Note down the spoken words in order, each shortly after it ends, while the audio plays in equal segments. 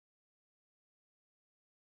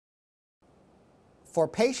For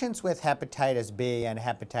patients with hepatitis B and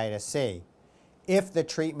hepatitis C, if the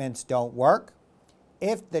treatments don't work,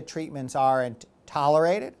 if the treatments aren't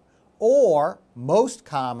tolerated, or most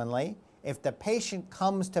commonly, if the patient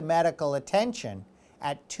comes to medical attention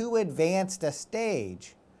at too advanced a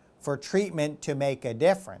stage for treatment to make a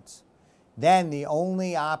difference, then the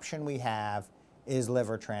only option we have is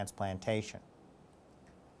liver transplantation.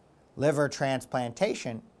 Liver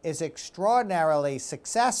transplantation is extraordinarily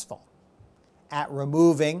successful at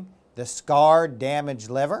removing the scarred, damaged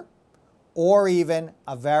liver, or even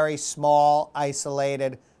a very small,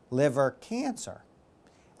 isolated liver cancer,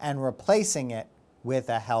 and replacing it with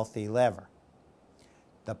a healthy liver.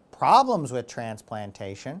 The problems with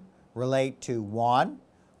transplantation relate to, one,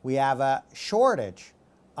 we have a shortage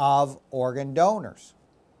of organ donors.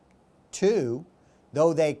 Two,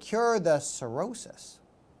 though they cure the cirrhosis,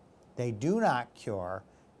 they do not cure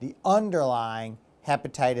the underlying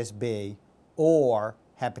hepatitis B or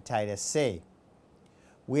hepatitis C.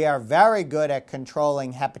 We are very good at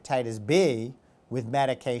controlling hepatitis B with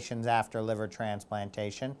medications after liver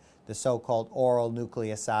transplantation, the so-called oral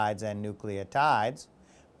nucleosides and nucleotides,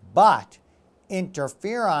 but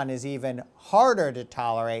interferon is even harder to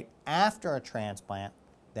tolerate after a transplant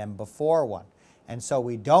than before one. And so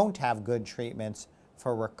we don't have good treatments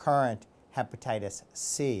for recurrent hepatitis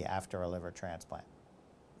C after a liver transplant.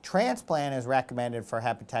 Transplant is recommended for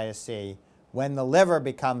hepatitis C when the liver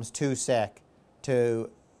becomes too sick to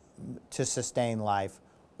sustain life,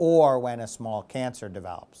 or when a small cancer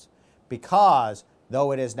develops. Because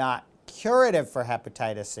though it is not curative for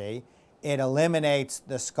hepatitis C, it eliminates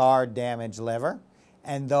the scarred, damaged liver,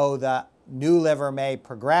 and though the new liver may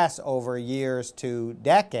progress over years to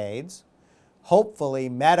decades, hopefully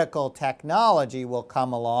medical technology will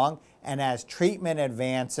come along, and as treatment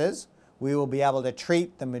advances, we will be able to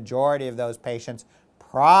treat the majority of those patients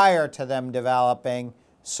prior to them developing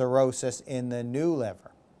cirrhosis in the new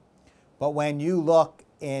liver. But when you look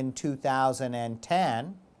in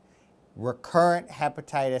 2010, recurrent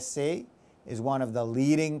hepatitis C is one of the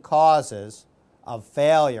leading causes of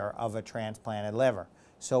failure of a transplanted liver.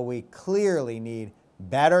 So we clearly need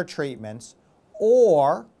better treatments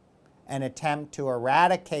or an attempt to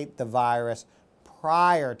eradicate the virus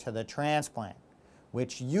prior to the transplant,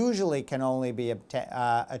 which usually can only be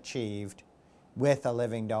achieved with a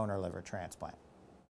living donor liver transplant.